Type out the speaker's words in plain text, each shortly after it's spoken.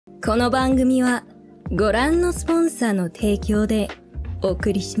この番組はご覧のスポンサーの提供でお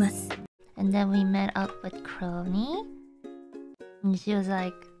送りします。And then we met up with Kronii, and she was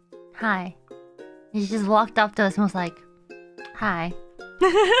like, "Hi." And she just walked up to us and was like, "Hi."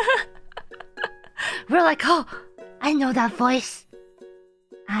 We're like, "Oh, I know that voice.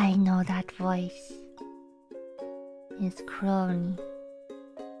 I know that voice. It's Kronii."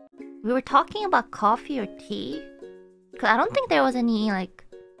 We were talking about coffee or tea. 'Cause I don't think there was any like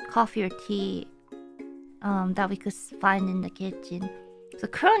coffee or tea that we could find in the kitchen. So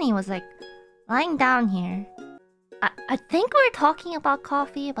Kronii was like lying down here. I think we were talking about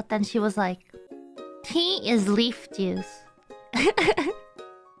coffee, but then she was like, "Tea is leaf juice."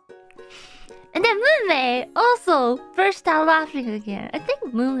 And then Moonmei also burst out laughing again. I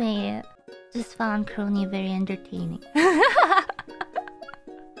think Moonmei just found Kronii very entertaining.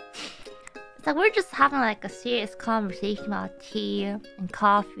 It's like we're just having like a serious conversation about tea and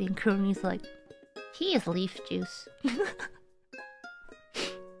coffee, and Kronii's like, "Tea is leaf juice."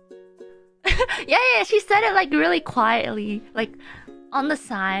 Yeah, she said it like really quietly, like on the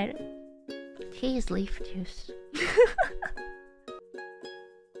side. Tea is leaf juice.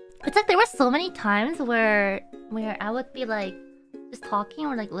 It's like there were so many times where I would be like just talking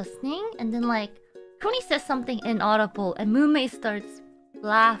or like listening, and then like Kronii says something inaudible, and Moonmei starts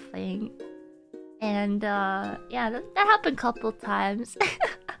laughing. And yeah, that happened a couple times.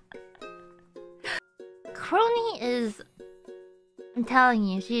 Kronii is, I'm telling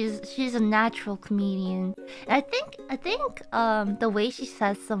you, she's a natural comedian. And I think the way she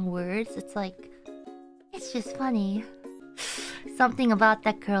says some words, it's like, it's just funny. Something about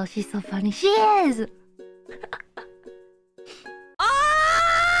that girl, she's so funny. She is!